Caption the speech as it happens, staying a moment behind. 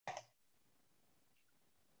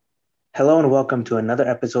Hello and welcome to another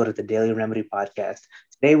episode of the Daily Remedy Podcast.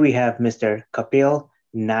 Today we have Mr. Kapil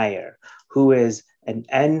Nair, who is an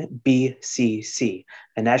NBCC,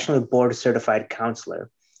 a National Board Certified Counselor.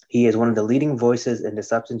 He is one of the leading voices in the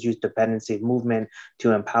substance use dependency movement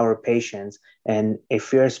to empower patients and a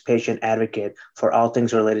fierce patient advocate for all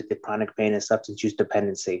things related to chronic pain and substance use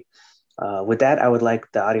dependency. With that, I would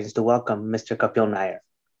like the audience to welcome Mr. Kapil Nair.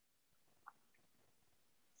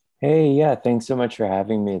 Hey, yeah, thanks so much for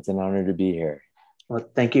having me. It's an honor to be here. Well,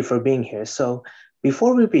 thank you for being here. So,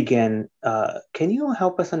 before we begin, can you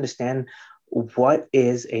help us understand what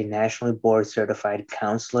is a nationally board certified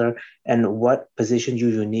counselor and what positions you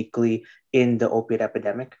uniquely in the opiate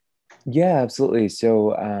epidemic? Yeah, absolutely.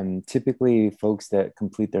 So, typically, folks that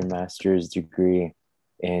complete their master's degree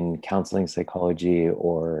in counseling psychology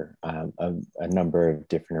or a number of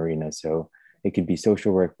different arenas. So, it could be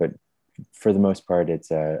social work, but for the most part,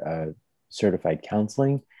 it's a certified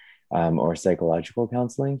counseling or psychological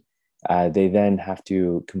counseling. They then have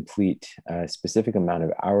to complete a specific amount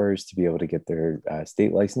of hours to be able to get their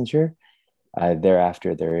state licensure.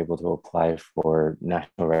 Thereafter, they're able to apply for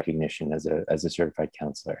national recognition as a certified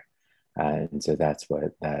counselor. And so that's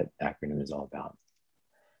what that acronym is all about.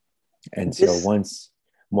 And so This, once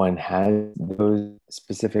one has those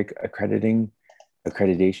specific accreditations,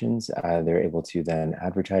 they're able to then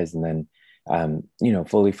advertise and then,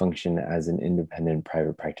 fully function as an independent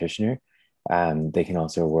private practitioner. They can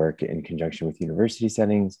also work in conjunction with university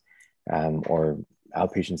settings or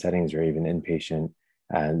outpatient settings or even inpatient.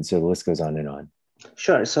 And so the list goes on and on.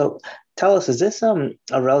 sure. So, tell us, is this a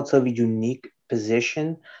relatively unique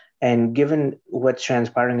position? And given what's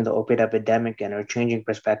transpiring in the opiate epidemic and our changing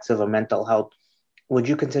perspective of mental health, would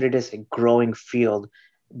you consider this a growing field,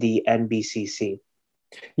 the NBCC?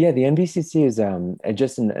 Yeah, the NBCC is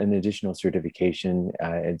just an additional certification.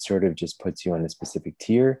 It sort of just puts you on a specific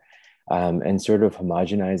tier and sort of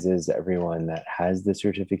homogenizes everyone that has the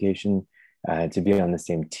certification to be on the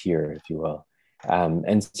same tier, if you will.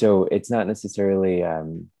 And so it's not necessarily a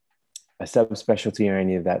subspecialty or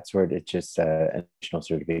any of that sort. It's just an additional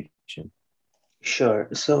certification. Sure.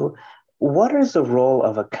 So, what is the role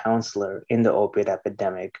of a counselor in the opiate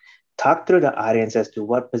epidemic? Talk through the audience as to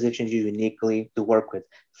what positions you uniquely to work with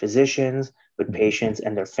physicians, with Mhm. patients,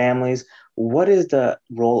 and their families. What is the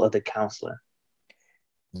role of the counselor?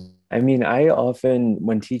 I mean, I often,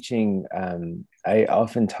 when teaching, I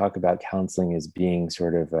often talk about counseling as being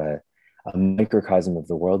sort of a microcosm of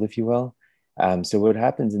the world, if you will. So, what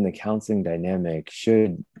happens in the counseling dynamic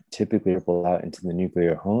should typically ripple out into the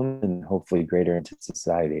nuclear home and hopefully greater into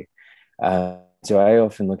society. So, I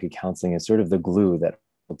often look at counseling as sort of the glue that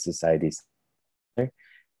holds society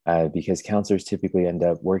together, because counselors typically end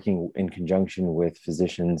up working in conjunction with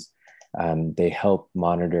physicians. They help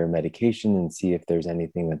monitor medication and see if there's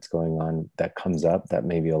anything that's going on that comes up that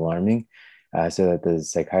may be alarming, so that the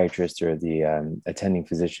psychiatrist or the attending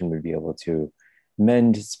physician would be able to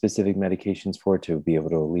mend specific medications for to be able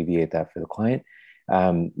to alleviate that for the client.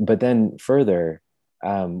 But then further,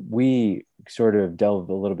 we sort of delve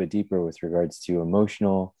a little bit deeper with regards to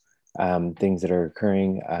emotional things that are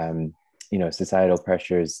occurring. Societal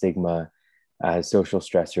pressures, stigma, social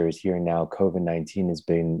stressors. Here and now, COVID-19 has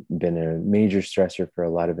been a major stressor for a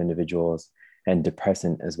lot of individuals and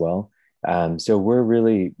depressant as well. So we're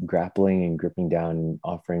really grappling and gripping down,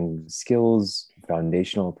 offering skills,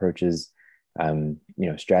 foundational approaches,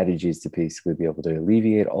 strategies to basically be able to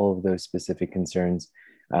alleviate all of those specific concerns.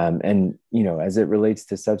 And as it relates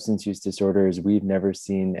to substance use disorders, we've never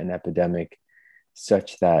seen an epidemic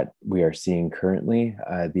such that we are seeing currently.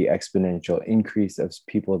 The exponential increase of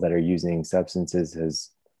people that are using substances has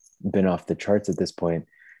been off the charts at this point,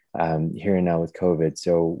 here and now with COVID.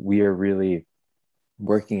 So we are really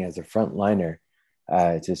working as a frontliner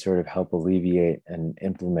to sort of help alleviate and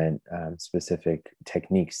implement specific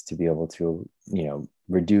techniques to be able to,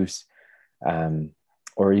 reduce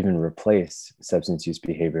or even replace substance use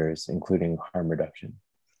behaviors, including harm reduction.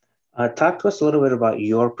 Talk to us a little bit about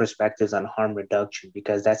your perspectives on harm reduction,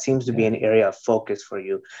 because that seems to be Yeah. an area of focus for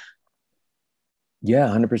you. Yeah,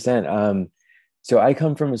 100%. So I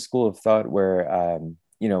come from a school of thought where,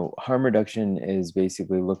 harm reduction is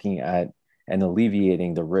basically looking at and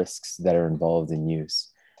alleviating the risks that are involved in use.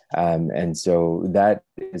 And so that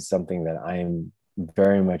is something that I am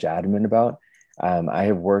very much adamant about. I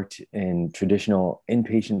have worked in traditional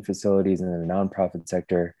inpatient facilities in the nonprofit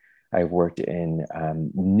sector. I've worked in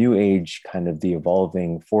new age, kind of the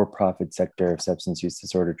evolving for profit sector of substance use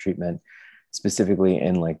disorder treatment, specifically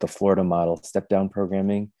in like the Florida model step down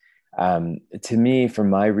programming. To me, from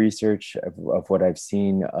my research of what I've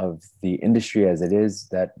seen of the industry as it is,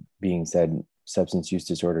 that being said, substance use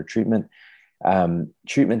disorder treatment.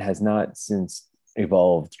 Treatment has not since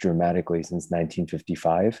evolved dramatically since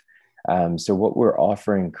 1955. So what we're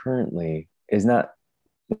offering currently is not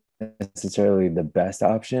necessarily the best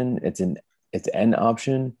option. It's an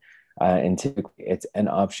option, and typically it's an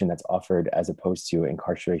option that's offered as opposed to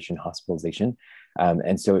incarceration, hospitalization.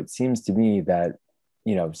 And so it seems to me that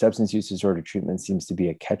substance use disorder treatment seems to be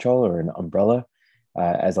a catch-all or an umbrella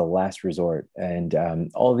as a last resort. And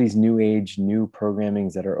all these new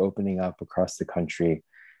programmings that are opening up across the country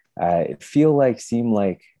seem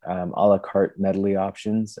like a la carte medley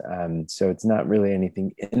options. So it's not really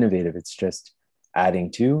anything innovative. It's just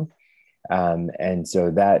adding to. And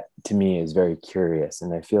so that to me is very curious.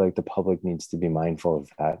 And I feel like the public needs to be mindful of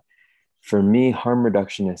that. For me, harm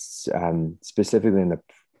reductionists, specifically in the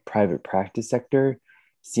private practice sector,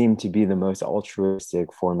 seem to be the most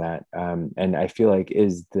altruistic format. And I feel like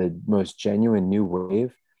is the most genuine new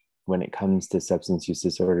wave when it comes to substance use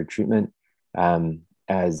disorder treatment.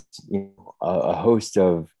 As a host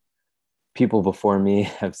of people before me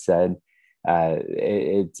have said,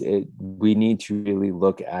 we need to really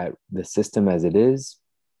look at the system as it is,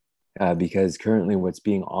 because currently what's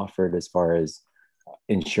being offered as far as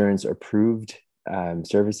insurance approved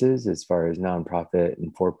services, as far as nonprofit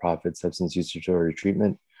and for-profit substance use disorder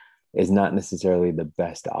treatment, is not necessarily the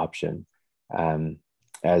best option,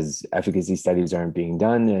 as efficacy studies aren't being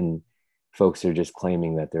done and folks are just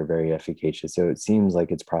claiming that they're very efficacious. So it seems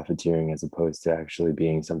like it's profiteering as opposed to actually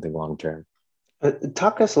being something long-term.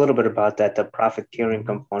 Talk to us a little bit about that, the profiteering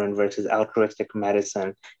component versus altruistic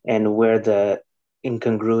medicine, and where the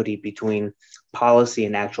incongruity between policy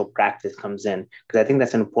and actual practice comes in, because I think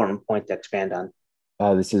that's an important point to expand on.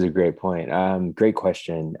 This is a great point. Great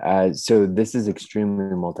question. So this is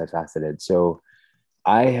extremely multifaceted. So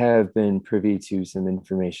I have been privy to some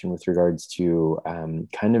information with regards to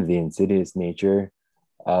kind of the insidious nature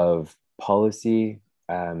of policy,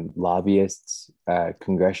 lobbyists,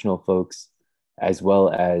 congressional folks, as well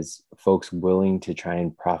as folks willing to try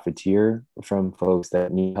and profiteer from folks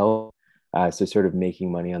that need help. So sort of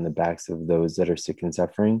making money on the backs of those that are sick and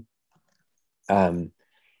suffering.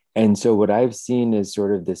 And so what I've seen is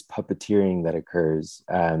sort of this puppeteering that occurs.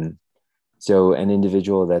 So an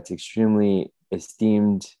individual that's extremely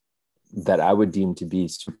esteemed, that I would deem to be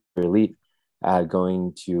super elite,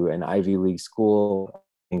 going to an Ivy League school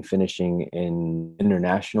and finishing in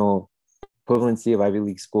international equivalency of Ivy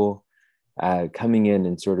League school, coming in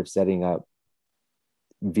and sort of setting up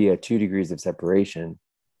via 2 degrees of separation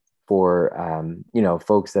for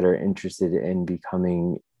folks that are interested in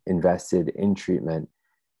becoming invested in treatment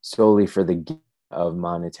solely for the gain of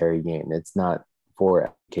monetary gain. It's not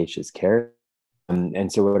for efficacious care.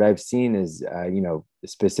 And so what I've seen is,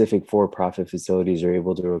 specific for-profit facilities are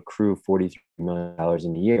able to accrue $43 million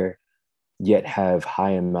in a year, yet have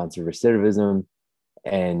high amounts of recidivism.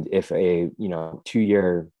 And if a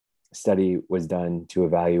 2-year study was done to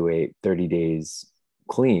evaluate 30 days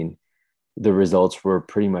clean, the results were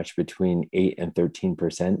pretty much between 8 and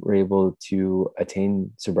 13% were able to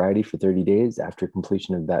attain sobriety for 30 days after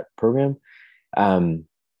completion of that program. And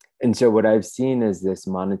so what I've seen is this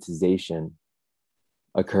monetization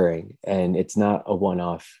occurring, and it's not a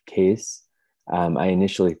one-off case. I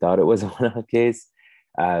initially thought it was a one-off case,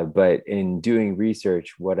 but in doing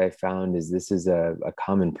research, what I found is this is a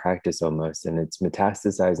common practice almost, and it's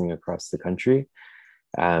metastasizing across the country.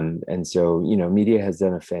 And so, media has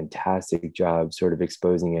done a fantastic job sort of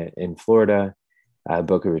exposing it in Florida,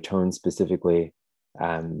 Boca Raton specifically.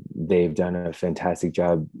 They've done a fantastic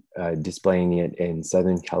job displaying it in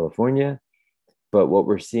Southern California. But what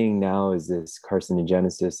we're seeing now is this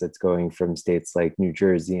carcinogenesis that's going from states like New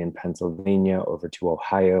Jersey and Pennsylvania over to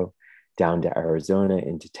Ohio, down to Arizona,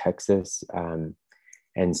 into Texas.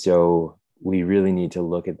 And so we really need to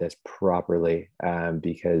look at this properly,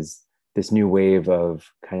 because this new wave of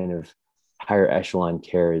kind of higher echelon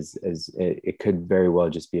care it could very well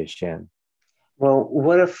just be a sham. Well,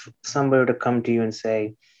 what if somebody were to come to you and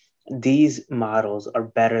say, these models are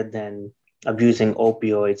better than abusing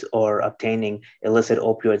opioids or obtaining illicit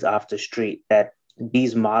opioids off the street, that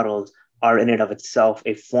these models are in and of itself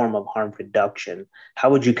a form of harm reduction? How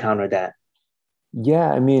would you counter that?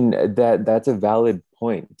 Yeah, I mean, that's a valid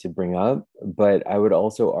point to bring up, but I would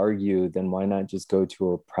also argue, then why not just go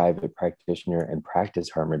to a private practitioner and practice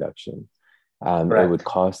harm reduction? It would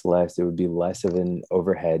cost less. It would be less of an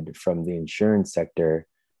overhead from the insurance sector.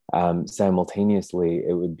 Simultaneously,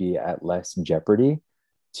 it would be at less jeopardy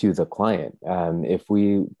to the client. If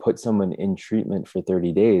we put someone in treatment for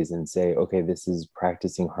 30 days and say, okay, this is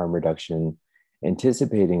practicing harm reduction,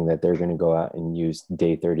 anticipating that they're going to go out and use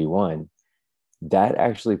day 31, that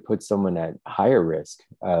actually puts someone at higher risk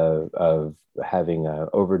of having an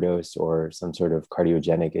overdose or some sort of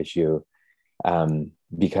cardiogenic issue,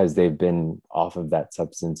 because they've been off of that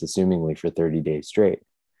substance, assumingly for 30 days straight.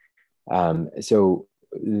 So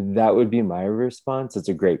that would be my response. It's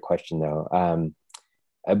a great question, though.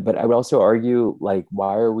 But I would also argue, like,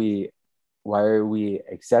 why are we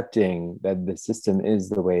accepting that the system is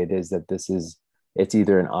the way it is, that it's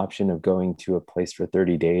either an option of going to a place for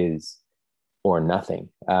 30 days or nothing.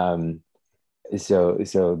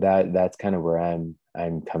 So that's kind of where I'm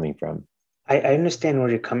coming from. I understand where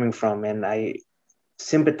you're coming from, and I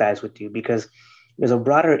sympathize with you because there's a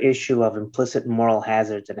broader issue of implicit moral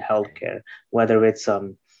hazards in healthcare, whether it's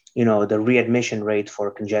the readmission rate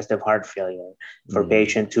for congestive heart failure for Mm-hmm.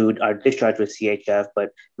 patients who are discharged with CHF but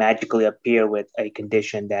magically appear with a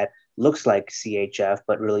condition that looks like CHF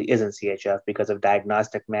but really isn't CHF because of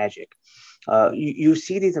diagnostic magic. You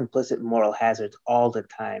see these implicit moral hazards all the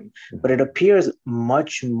time, but it appears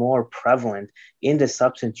much more prevalent in the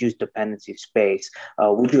substance use dependency space.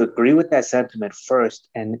 Would you agree with that sentiment first?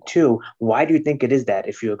 And two, why do you think it is that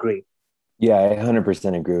if you agree? Yeah, I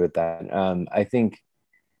 100% agree with that. I think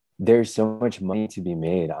there's so much money to be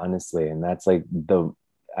made, honestly, and that's like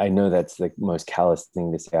I know that's the most callous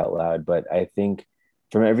thing to say out loud, but I think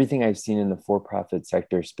from everything I've seen in the for-profit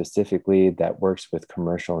sector specifically that works with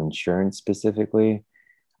commercial insurance specifically,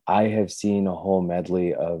 I have seen a whole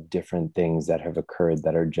medley of different things that have occurred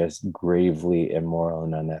that are just gravely immoral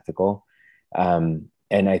and unethical. And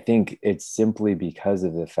I think it's simply because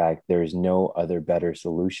of the fact there's no other better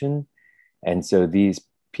solution. And so these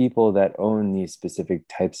people that own these specific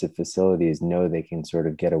types of facilities know they can sort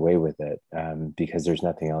of get away with it, because there's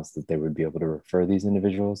nothing else that they would be able to refer these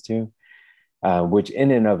individuals to, which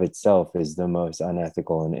in and of itself is the most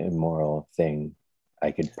unethical and immoral thing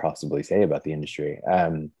I could possibly say about the industry.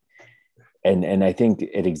 And I think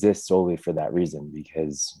it exists solely for that reason,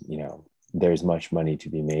 because there's much money to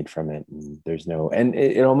be made from it, and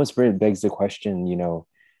it almost begs the question,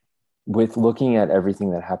 with looking at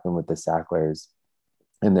everything that happened with the Sacklers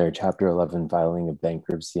and their Chapter 11 filing of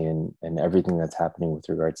bankruptcy, and everything that's happening with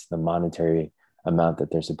regards to the monetary amount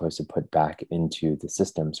that they're supposed to put back into the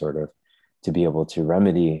system, sort of, to be able to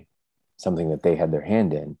remedy something that they had their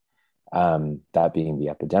hand in, that being the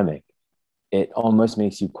epidemic. It almost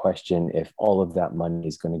makes you question if all of that money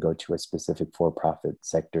is going to go to a specific for-profit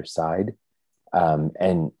sector side. And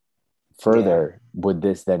Yeah. further, would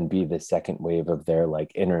this then be the second wave of their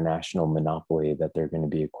like international monopoly that they're going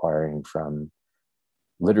to be acquiring from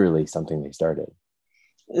literally something they started?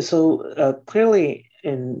 So clearly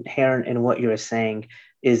inherent in what you're saying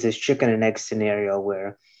is this chicken and egg scenario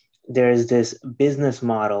where there is this business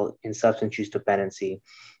model in substance use dependency.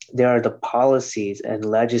 There are the policies and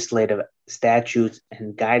legislative statutes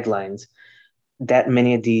and guidelines that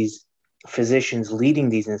many of these physicians leading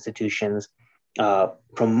these institutions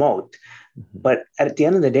promote. Mm-hmm. But at the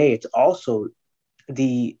end of the day, it's also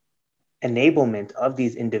the enablement of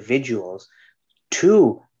these individuals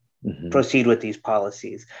to Mm-hmm. proceed with these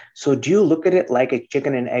policies. So, do you look at it like a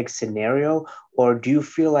chicken and egg scenario, or do you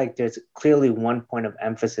feel like there's clearly one point of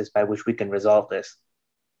emphasis by which we can resolve this?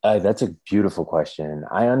 That's a beautiful question.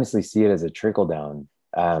 I honestly see it as a trickle down.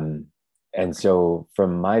 Um, and so,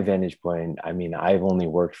 from my vantage point, I mean, I've only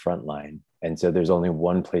worked frontline. And so, there's only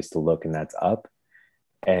one place to look, and that's up.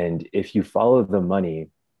 And if you follow the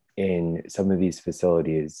money in some of these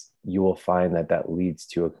facilities, you will find that that leads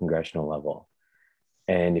to a congressional level.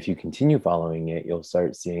 And if you continue following it, you'll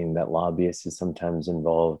start seeing that lobbyists is sometimes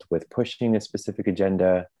involved with pushing a specific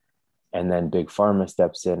agenda, and then big pharma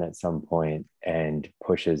steps in at some point and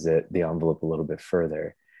pushes the envelope a little bit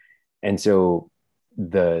further. And so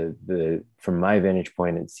the from my vantage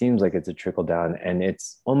point, it seems like it's a trickle down, and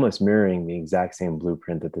it's almost mirroring the exact same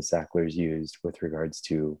blueprint that the Sacklers used with regards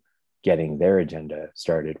to getting their agenda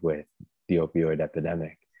started with the opioid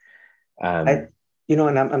epidemic. I, um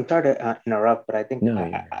and I'm sorry to interrupt, but I think no,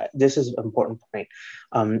 yeah. this is an important point.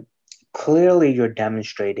 Um, Clearly, you're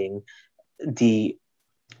demonstrating the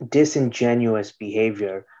disingenuous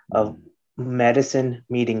behavior of Mhm. medicine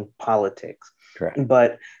meeting politics. Correct.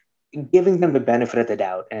 But giving them the benefit of the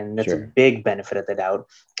doubt, and that's a Sure. big benefit of the doubt,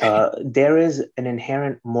 there is an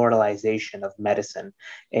inherent moralization of medicine,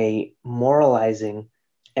 a moralizing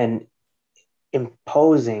and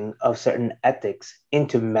imposing of certain ethics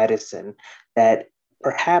into medicine that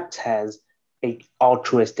perhaps has a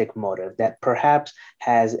altruistic motive, that perhaps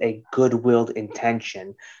has a good-willed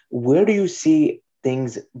intention. Where do you see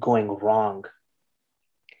things going wrong?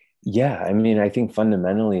 Yeah, I mean, I think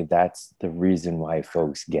fundamentally that's the reason why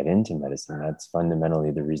folks get into medicine. That's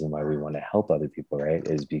fundamentally the reason why we want to help other people, right?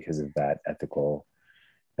 Is because of that ethical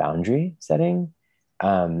boundary setting.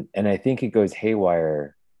 And I think it goes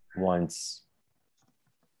haywire once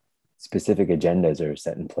specific agendas are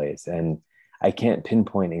set in place. And I can't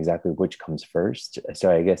pinpoint exactly which comes first.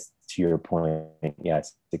 So I guess to your point,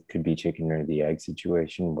 yes, it could be chicken or the egg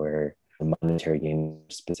situation where a monetary gain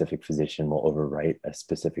specific physician will overwrite a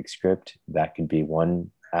specific script. That could be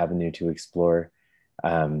one avenue to explore.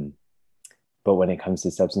 Um, but when it comes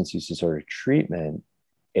to substance use disorder treatment,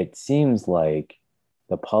 it seems like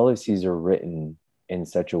the policies are written in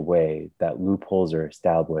such a way that loopholes are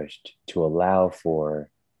established to allow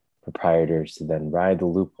for proprietors to then ride the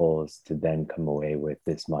loopholes to then come away with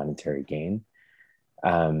this monetary gain.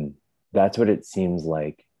 Um, that's what it seems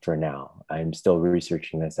like for now. I'm still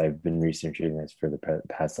researching this. I've been researching this for the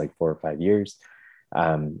past like 4 or 5 years.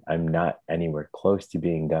 I'm not anywhere close to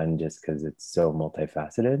being done just because it's so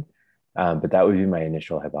multifaceted. But that would be my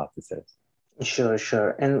initial hypothesis. Sure,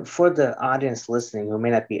 sure. And for the audience listening who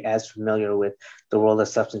may not be as familiar with the world of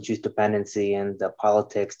substance use dependency and the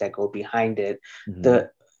politics that go behind it, Mm-hmm.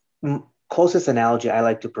 the closest analogy I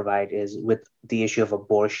like to provide is with the issue of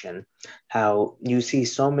abortion, how you see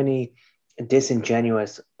so many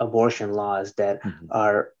disingenuous abortion laws that Mm-hmm.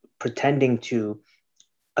 are pretending to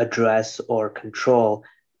address or control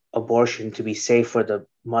abortion to be safe for the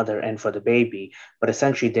mother and for the baby, but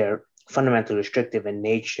essentially they're fundamentally restrictive in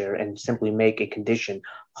nature and simply make a condition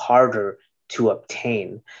harder to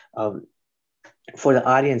obtain. Um, for the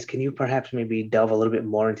audience, can you perhaps maybe delve a little bit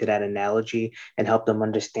more into that analogy and help them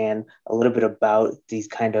understand a little bit about these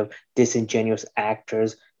kind of disingenuous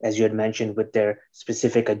actors, as you had mentioned, with their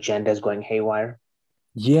specific agendas going haywire?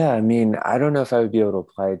 Yeah, I mean, I don't know if I would be able to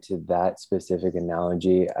apply it to that specific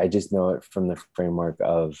analogy. I just know it from the framework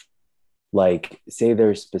of like, say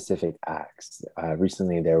there's specific acts.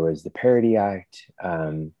 Recently, there was the Parity Act,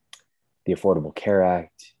 the Affordable Care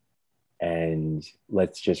Act, and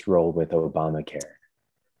let's just roll with Obamacare.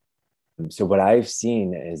 So, what I've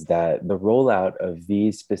seen is that the rollout of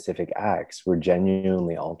these specific acts were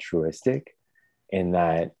genuinely altruistic in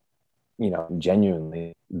that,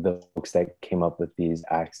 genuinely, the folks that came up with these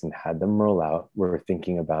acts and had them roll out were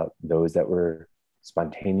thinking about those that were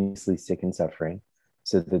spontaneously sick and suffering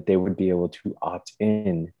so that they would be able to opt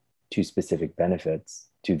in to specific benefits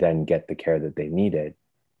to then get the care that they needed,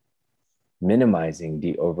 minimizing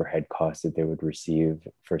the overhead costs that they would receive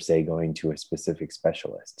for, say, going to a specific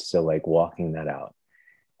specialist. So, like walking that out.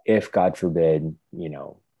 If, God forbid,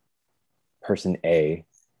 person A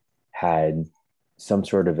had some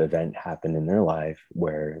sort of event happen in their life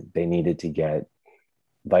where they needed to get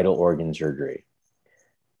vital organ surgery.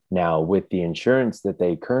 Now, with the insurance that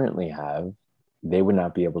they currently have, they would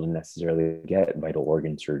not be able to necessarily get vital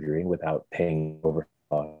organ surgery without paying over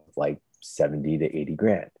like 70 to 80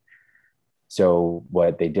 grand. So,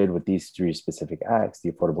 what they did with these three specific acts,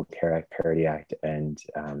 the Affordable Care Act, Parity Act, and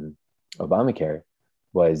Obamacare,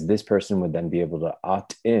 was this person would then be able to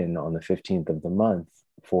opt in on the 15th of the month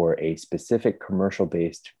for a specific commercial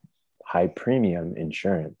based high premium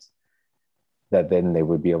insurance that then they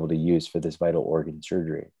would be able to use for this vital organ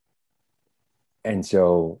surgery. And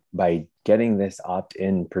so by getting this opt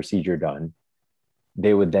in procedure done,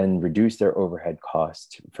 they would then reduce their overhead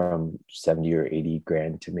cost from 70 or 80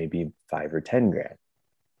 grand to maybe 5 or 10 grand.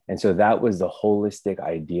 And so that was the holistic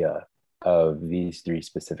idea of these three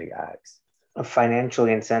specific acts.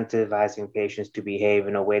 Financially incentivizing patients to behave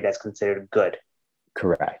in a way that's considered good.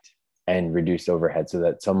 Correct. And reduce overhead so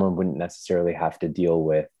that someone wouldn't necessarily have to deal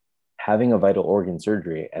with having a vital organ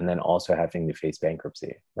surgery and then also having to face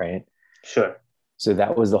bankruptcy, right? Sure. So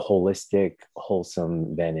that was the holistic, wholesome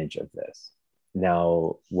advantage of this.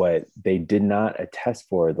 Now, what they did not attest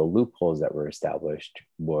for, the loopholes that were established,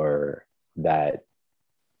 were that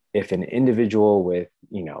if an individual with,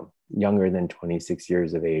 younger than 26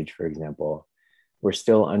 years of age, for example, were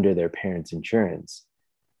still under their parents' insurance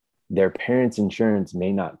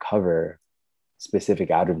may not cover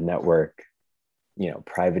specific out of network,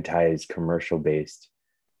 privatized commercial based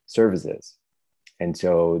services. And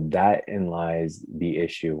so that in lies the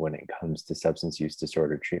issue when it comes to substance use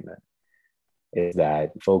disorder treatment, is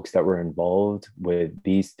that folks that were involved with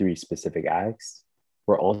these three specific acts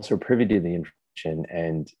were also privy to the information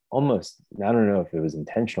and almost, I don't know if it was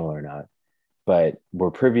intentional or not, but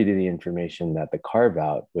were privy to the information that the carve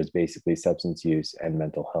out was basically substance use and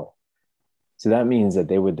mental health. So that means that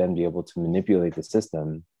they would then be able to manipulate the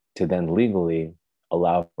system to then legally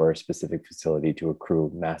allow for a specific facility to accrue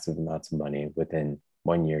massive amounts of money within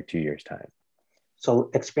 1 year, 2 years' time. So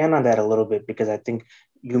expand on that a little bit because I think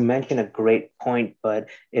you mentioned a great point, but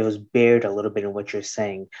it was buried a little bit in what you're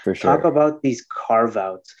saying. For Talk sure. about these carve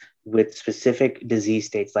outs with specific disease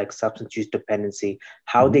states like substance use dependency,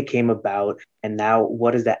 how they Mhm. came about, and now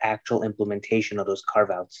what is the actual implementation of those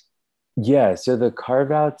carve outs? Yeah, so the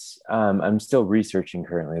carve outs, I'm still researching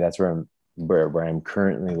currently. That's where I'm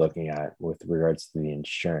currently looking at with regards to the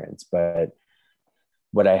insurance. But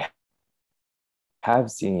what I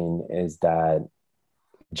have seen is that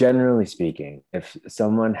generally speaking, if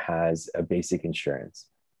someone has a basic insurance,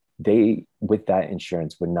 they with that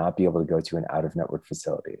insurance would not be able to go to an out-of-network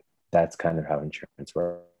facility. That's kind of how insurance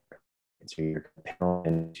works. So you're compelled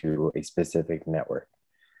into a specific network.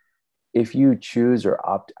 If you choose or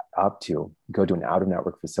opt to go to an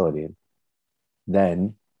out-of-network facility,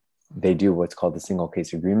 then they do what's called the single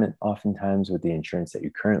case agreement, oftentimes with the insurance that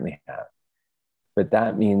you currently have. But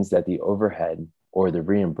that means that the overhead or the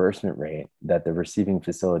reimbursement rate that the receiving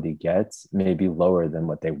facility gets may be lower than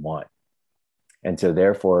what they want. And so,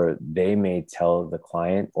 therefore, they may tell the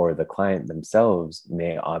client, or the client themselves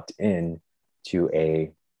may opt in to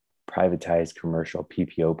a privatized commercial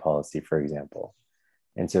PPO policy, for example.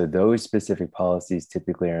 And so, those specific policies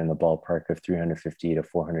typically are in the ballpark of $350 to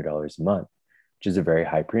 $400 a month, which is a very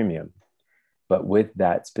high premium. But with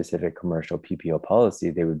that specific commercial PPO policy,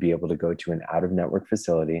 they would be able to go to an out of network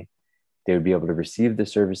facility. They would be able to receive the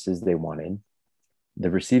services they wanted. The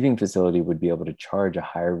receiving facility would be able to charge a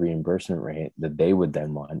higher reimbursement rate that they would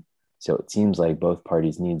then want. So it seems like both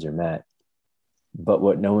parties' needs are met. But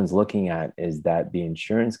what no one's looking at is that the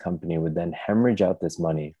insurance company would then hemorrhage out this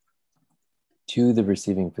money to the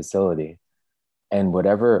receiving facility, and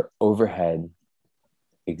whatever overhead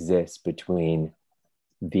exists between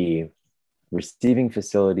the receiving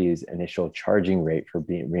facility's initial charging rate for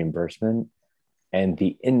reimbursement and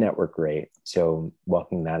the in-network rate. So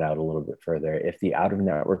walking that out a little bit further, if the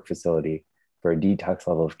out-of-network facility for a detox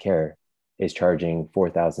level of care is charging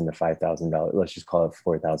 $4,000 to $5,000, let's just call it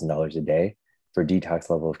 $4,000 a day for detox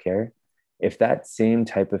level of care. If that same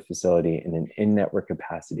type of facility in an in-network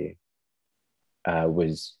capacity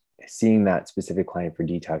was seeing that specific client for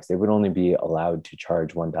detox, they would only be allowed to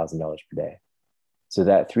charge $1,000 per day. So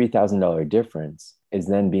that $3,000 difference is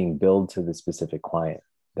then being billed to the specific client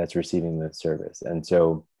that's receiving the service. And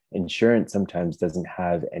so insurance sometimes doesn't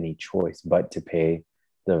have any choice but to pay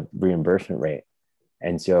the reimbursement rate.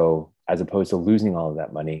 And so as opposed to losing all of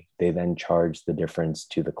that money, they then charge the difference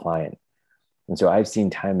to the client. And so I've seen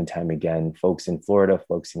time and time again, folks in Florida,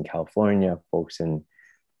 folks in California, folks in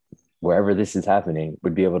wherever this is happening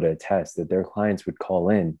would be able to attest that their clients would call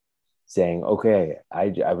in saying, okay,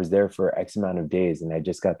 I was there for X amount of days and I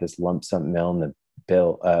just got this lump sum mail in the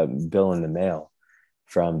bill in the mail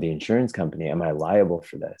from the insurance company. Am I liable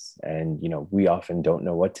for this? And, we often don't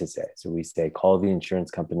know what to say. So we say, call the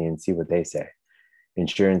insurance company and see what they say.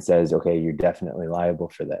 Insurance says, okay, you're definitely liable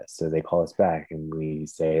for this. So they call us back and we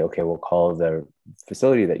say, okay, we'll call the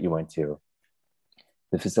facility that you went to.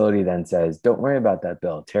 The facility then says, don't worry about that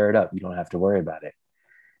bill, tear it up. You don't have to worry about it.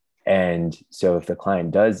 And so if the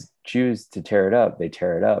client does choose to tear it up, they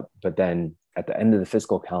tear it up. But then at the end of the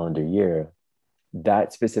fiscal calendar year,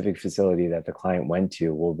 that specific facility that the client went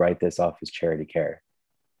to will write this off as charity care,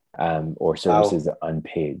 or Wow. services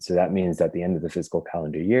unpaid. So that means that at the end of the fiscal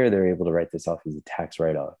calendar year, they're able to write this off as a tax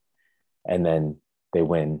write-off. And then they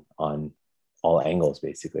win on all angles,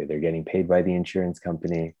 basically. They're getting paid by the insurance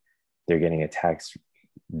company. They're getting a tax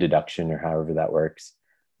deduction or however that works.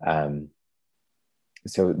 Um,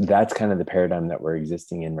 so that's kind of the paradigm that we're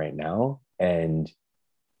existing in right now. And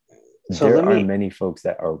So there let are me many folks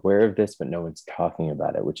that are aware of this, but no one's talking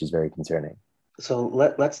about it, which is very concerning.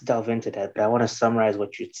 let's delve into that, but I want to summarize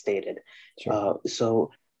what you stated. Sure.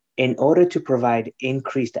 So in order to provide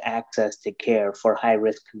increased access to care for high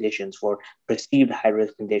risk conditions, for perceived high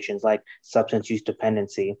risk conditions like substance use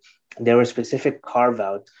dependency, there were specific carve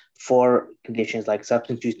outs for conditions like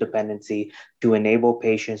substance use dependency to enable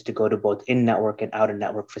patients to go to both in network and out of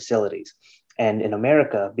network facilities. And in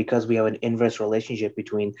America, because we have an inverse relationship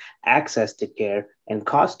between access to care and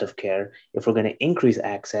cost of care, if we're going to increase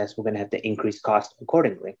access, we're going to have to increase cost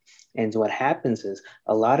accordingly. And so what happens is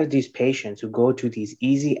a lot of these patients who go to these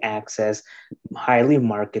easy access, highly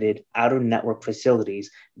marketed out of network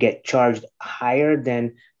facilities get charged higher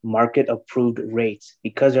than market approved rates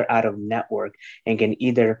because they're out of network and can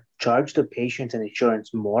either charge the patients and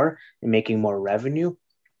insurance more and making more revenue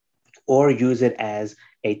or use it as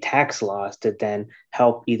a tax loss to then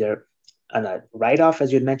help either on a write-off,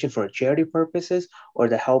 as you mentioned, for charity purposes, or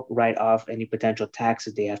to help write off any potential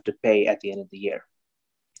taxes they have to pay at the end of the year.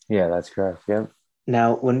 Yeah, that's correct. Yeah.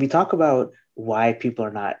 Now, when we talk about why people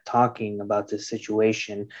are not talking about this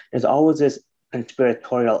situation, there's always this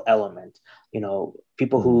conspiratorial element.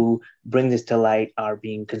 People Mhm. who bring this to light are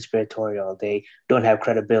being conspiratorial. They don't have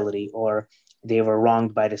credibility, or they were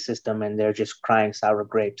wronged by the system and they're just crying sour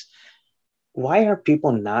grapes. Why are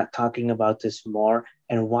people not talking about this more?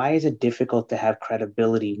 And why is it difficult to have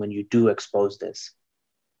credibility when you do expose this?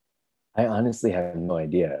 I honestly have no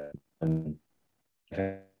idea. I've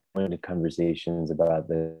had conversations about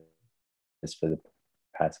this for the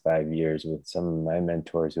past 5 years with some of my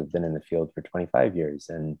mentors who have been in the field for 25 years.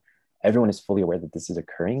 And everyone is fully aware that this is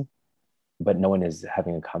occurring, but no one is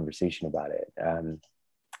having a conversation about it. And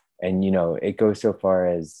it goes so far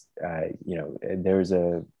as there's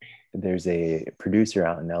a producer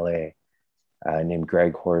out in LA named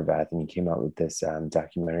Greg Horvath, and he came out with this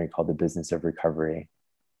documentary called The Business of Recovery.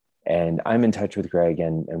 And I'm in touch with Greg,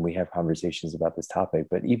 and we have conversations about this topic.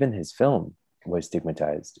 But even his film was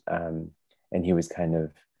stigmatized, and he was kind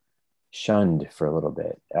of shunned for a little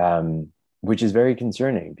bit, which is very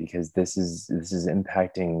concerning because this is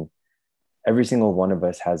impacting every single one of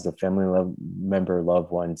us. Has a family member,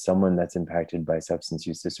 loved one, someone that's impacted by substance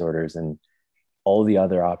use disorders, and all the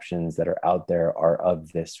other options that are out there are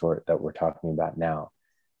of this sort that we're talking about now.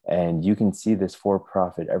 And you can see this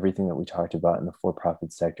for-profit, everything that we talked about in the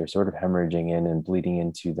for-profit sector sort of hemorrhaging in and bleeding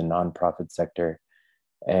into the nonprofit sector.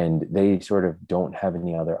 And they sort of don't have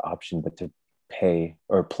any other option but to pay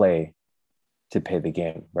or play to pay the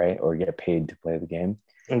game, right? Or get paid to play the game.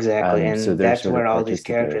 Exactly. So And they're that's sort where of all these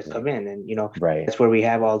characters come participating. in. And, Right. that's where we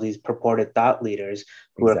have all these purported thought leaders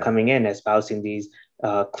who are coming Exactly. in espousing these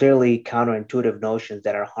clearly counterintuitive notions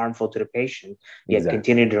that are harmful to the patient, yet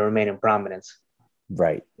continue Exactly. to remain in prominence.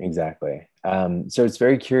 Right. Exactly. So it's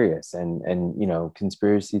very curious, and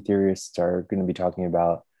conspiracy theorists are going to be talking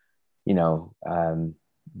about you know um,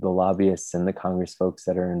 the lobbyists and the Congress folks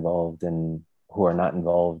that are involved and who are not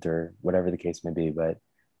involved, or whatever the case may be. But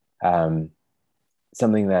um,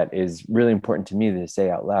 something that is really important to me to say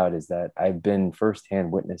out loud is that I've been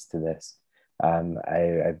firsthand witness to this.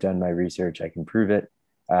 I've done my research. I can prove it.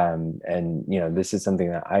 And this is something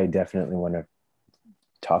that I definitely want to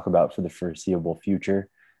talk about for the foreseeable future.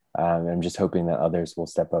 I'm just hoping that others will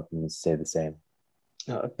step up and say the same.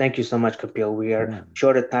 Thank you so much, Kapil. We are Yeah.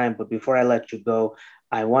 short of time, but before I let you go,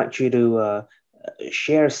 I want you to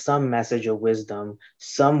share some message of wisdom,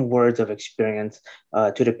 some words of experience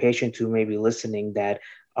to the patient who may be listening that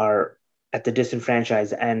are at the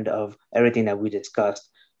disenfranchised end of everything that we discussed.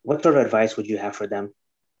 What sort of advice would you have for them?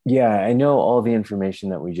 Yeah, I know all the information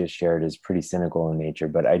that we just shared is pretty cynical in nature,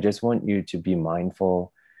 but I just want you to be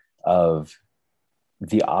mindful of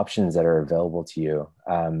the options that are available to you.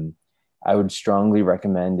 I would strongly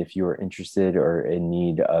recommend, if you are interested or in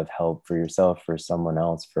need of help for yourself, for someone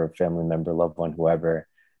else, for a family member, loved one, whoever,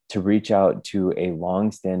 to reach out to a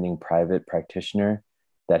long-standing private practitioner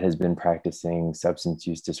that has been practicing substance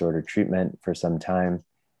use disorder treatment for some time.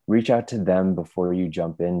 Reach out to them before you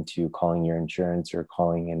jump into calling your insurance or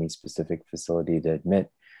calling any specific facility to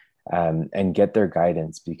admit, and get their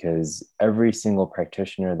guidance, because every single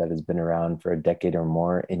practitioner that has been around for a decade or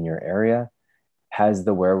more in your area has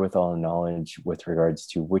the wherewithal and knowledge with regards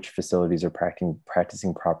to which facilities are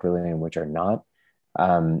practicing properly and which are not.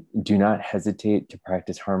 Do not hesitate to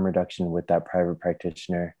practice harm reduction with that private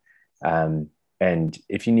practitioner. Um, and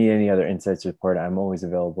if you need any other insights or support, I'm always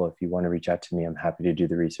available. If you want to reach out to me, I'm happy to do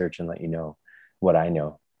the research and let you know what I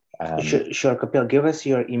know. Sure, Kapil, give us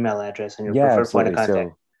your email address and your Yeah, preferred point of absolutely.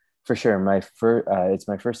 contact. So for sure, it's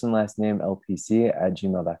my first and last name,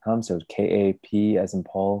 lpc@gmail.com. So KAP as in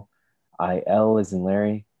Paul, IL as in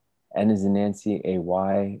Larry, N as in Nancy,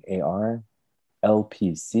 AYAR,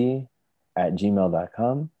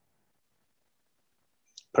 LPC@gmail.com.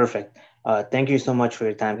 Perfect. Thank you so much for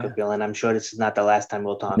your time, Yeah. Kapil, and I'm sure this is not the last time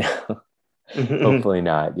we'll talk. No, hopefully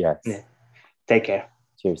not. Yes. Yeah. Take care.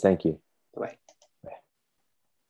 Cheers. Thank you.